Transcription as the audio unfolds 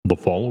The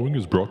following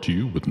is brought to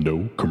you with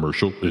no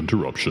commercial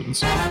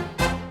interruptions.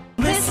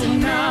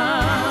 Listen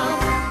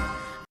up.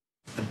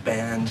 The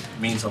band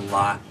means a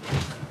lot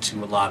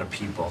to a lot of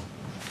people.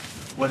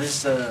 What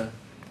does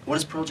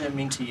Pearl Jam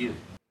mean to you?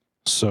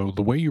 So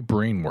the way your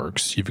brain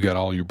works, you've got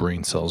all your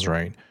brain cells,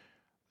 right?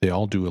 They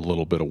all do a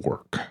little bit of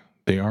work.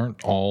 They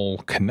aren't all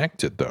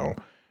connected, though.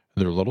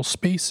 There are little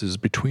spaces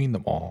between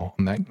them all,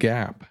 and that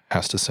gap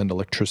has to send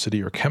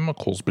electricity or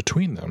chemicals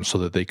between them so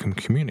that they can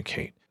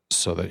communicate,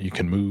 so that you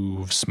can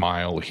move,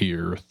 smile,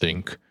 hear,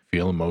 think,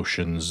 feel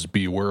emotions,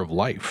 be aware of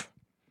life.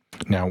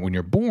 Now, when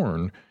you're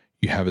born,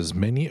 you have as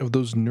many of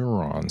those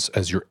neurons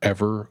as you're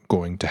ever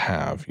going to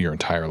have your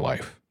entire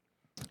life.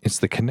 It's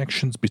the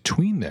connections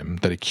between them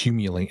that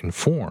accumulate and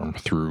form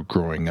through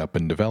growing up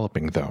and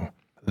developing, though.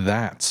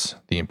 That's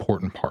the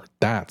important part.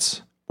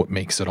 That's what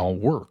makes it all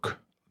work,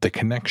 the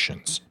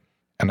connections.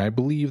 And I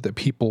believe that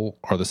people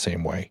are the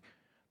same way.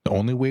 The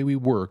only way we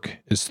work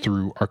is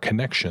through our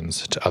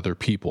connections to other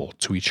people,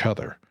 to each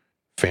other.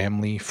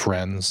 Family,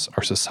 friends,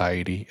 our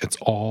society, it's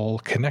all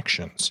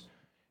connections.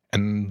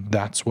 And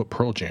that's what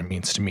Pearl Jam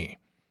means to me.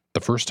 The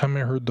first time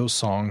I heard those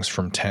songs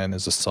from 10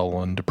 as a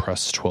sullen,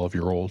 depressed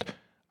 12-year-old,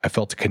 I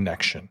felt a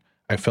connection.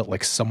 I felt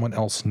like someone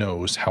else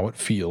knows how it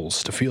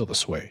feels to feel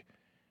this way.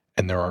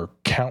 And there are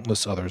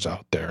countless others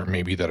out there,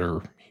 maybe that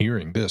are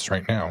hearing this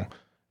right now,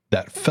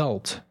 that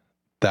felt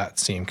that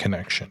same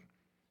connection.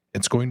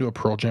 It's going to a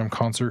Pearl Jam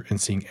concert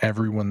and seeing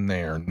everyone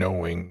there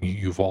knowing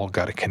you've all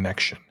got a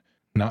connection.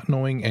 Not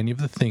knowing any of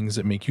the things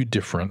that make you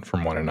different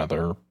from one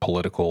another,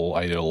 political,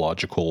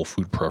 ideological,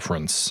 food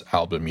preference,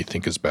 album you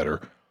think is better,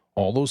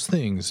 all those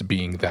things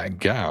being that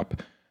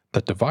gap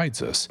that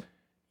divides us.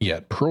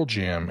 Yet Pearl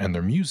Jam and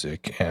their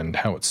music and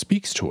how it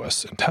speaks to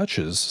us and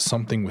touches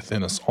something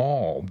within us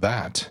all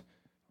that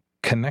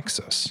connects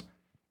us.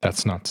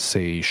 That's not to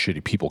say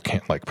shitty people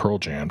can't like Pearl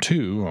Jam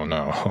too, oh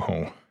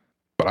no.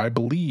 But I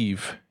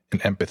believe in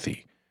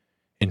empathy,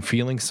 in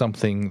feeling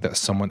something that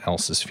someone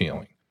else is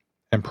feeling.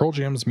 And Pearl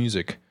Jam's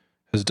music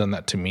has done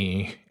that to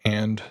me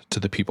and to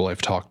the people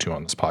I've talked to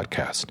on this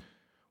podcast.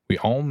 We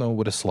all know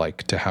what it's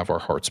like to have our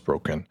hearts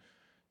broken,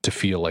 to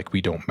feel like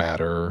we don't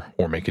matter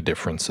or make a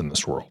difference in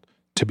this world,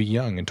 to be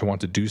young and to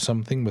want to do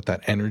something with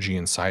that energy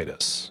inside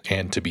us,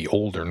 and to be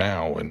older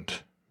now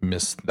and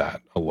miss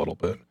that a little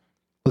bit.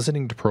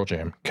 Listening to Pearl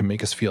Jam can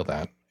make us feel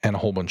that and a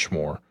whole bunch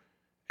more.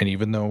 And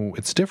even though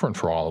it's different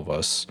for all of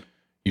us,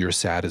 your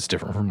sad is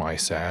different from my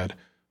sad,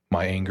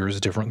 my anger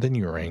is different than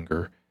your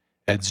anger,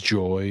 Ed's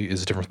joy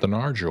is different than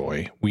our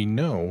joy, we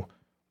know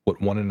what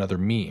one another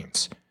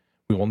means.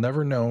 We will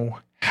never know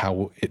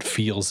how it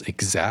feels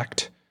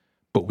exact,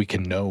 but we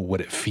can know what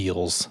it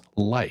feels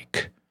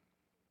like.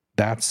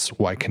 That's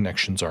why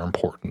connections are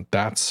important.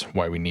 That's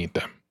why we need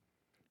them.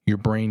 Your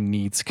brain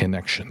needs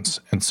connections,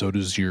 and so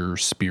does your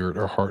spirit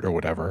or heart or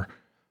whatever.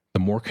 The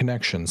more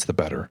connections, the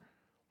better.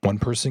 One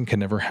person can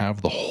never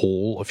have the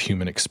whole of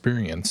human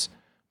experience,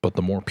 but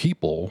the more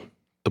people,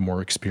 the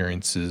more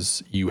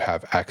experiences you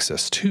have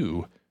access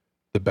to,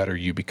 the better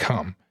you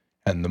become,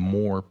 and the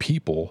more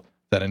people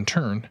that in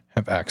turn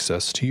have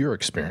access to your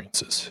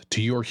experiences,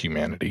 to your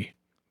humanity.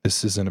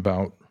 This isn't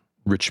about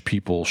rich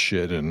people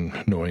shit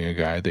and knowing a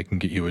guy that can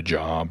get you a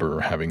job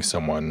or having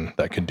someone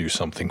that can do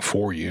something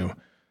for you.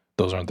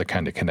 Those aren't the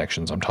kind of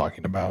connections I'm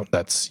talking about.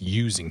 That's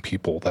using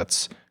people.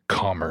 That's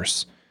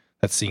commerce.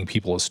 That's seeing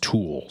people as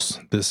tools.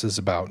 This is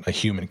about a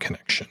human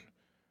connection.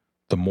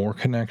 The more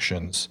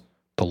connections,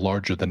 the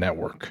larger the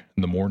network,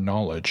 and the more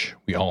knowledge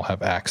we all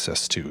have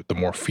access to, the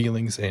more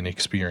feelings and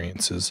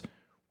experiences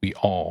we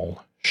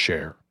all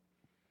share.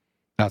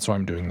 That's why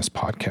I'm doing this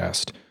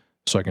podcast,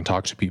 so I can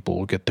talk to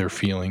people, get their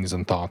feelings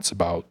and thoughts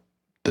about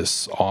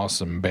this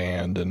awesome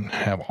band, and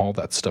have all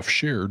that stuff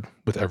shared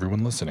with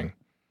everyone listening.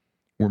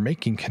 We're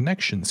making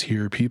connections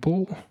here,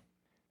 people.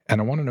 And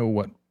I want to know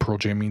what Pearl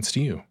Jam means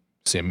to you.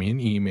 Send me an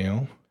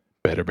email,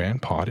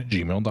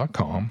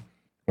 betterbandpod@gmail.com,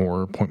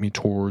 or point me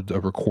toward a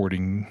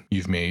recording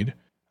you've made,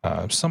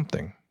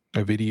 something,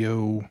 a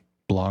video,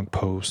 blog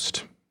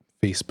post,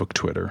 Facebook,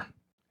 Twitter.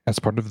 As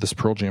part of this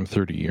Pearl Jam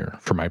 30 year,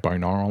 for my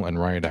Binaural and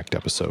Riot Act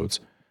episodes,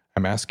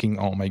 I'm asking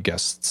all my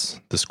guests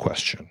this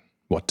question: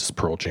 what does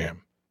Pearl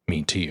Jam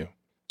mean to you?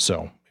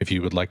 So, if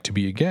you would like to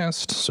be a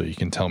guest so you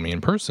can tell me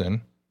in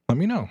person, let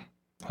me know.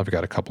 I've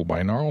got a couple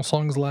binaural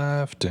songs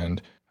left,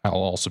 and I'll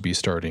also be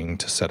starting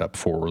to set up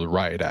for the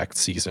Riot Act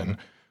season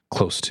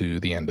close to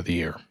the end of the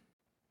year.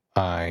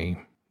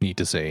 I need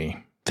to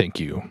say thank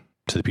you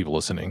to the people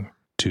listening,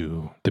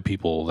 to the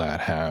people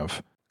that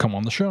have come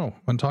on the show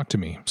and talk to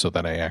me so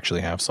that I actually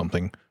have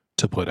something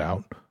to put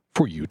out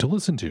for you to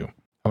listen to.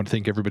 I want to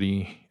thank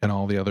everybody and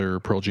all the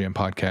other Pearl Jam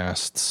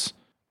podcasts,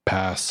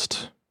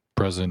 past,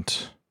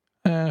 present,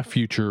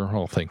 future.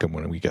 I'll thank them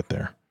when we get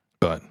there.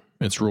 But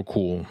it's real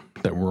cool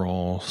that we're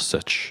all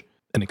such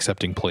an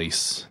accepting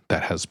place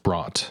that has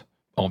brought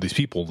all these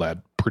people that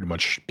pretty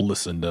much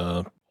listen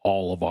to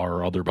all of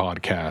our other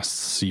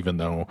podcasts, even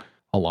though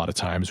a lot of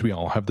times we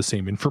all have the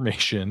same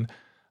information.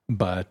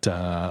 But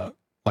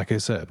like I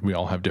said, we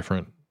all have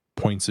different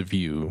points of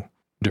view,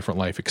 different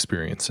life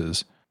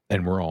experiences,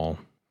 and we're all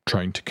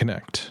trying to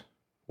connect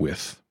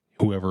with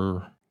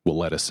whoever will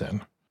let us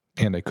in.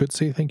 And I could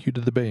say thank you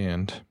to the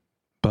band,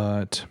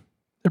 but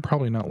they're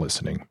probably not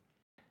listening.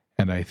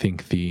 And I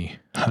think the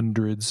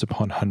hundreds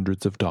upon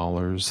hundreds of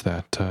dollars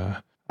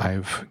that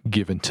I've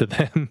given to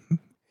them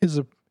is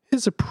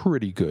a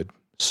pretty good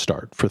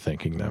start for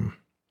thanking them.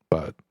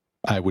 But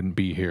I wouldn't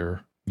be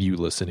here. You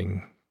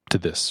listening to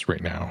this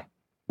right now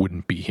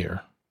wouldn't be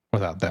here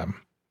without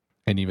them.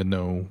 And even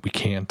though we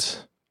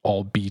can't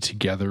all be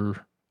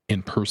together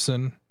in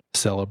person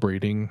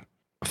celebrating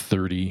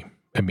 30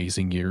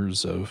 amazing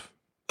years of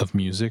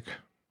music,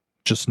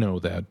 just know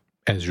that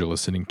as you're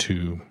listening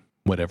to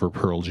whatever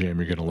Pearl Jam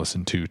you're going to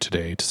listen to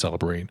today to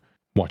celebrate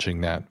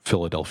watching that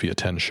Philadelphia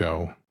 10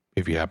 show,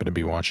 if you happen to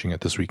be watching it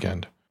this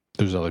weekend,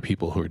 there's other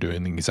people who are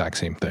doing the exact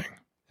same thing.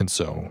 And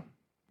so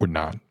we're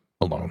not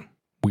alone.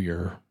 We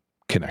are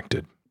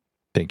connected.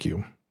 Thank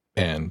you.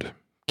 And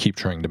keep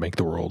trying to make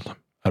the world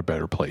a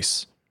better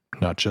place,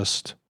 not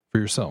just for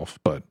yourself,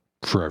 but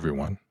for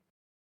everyone.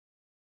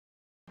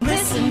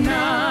 Listen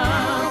now.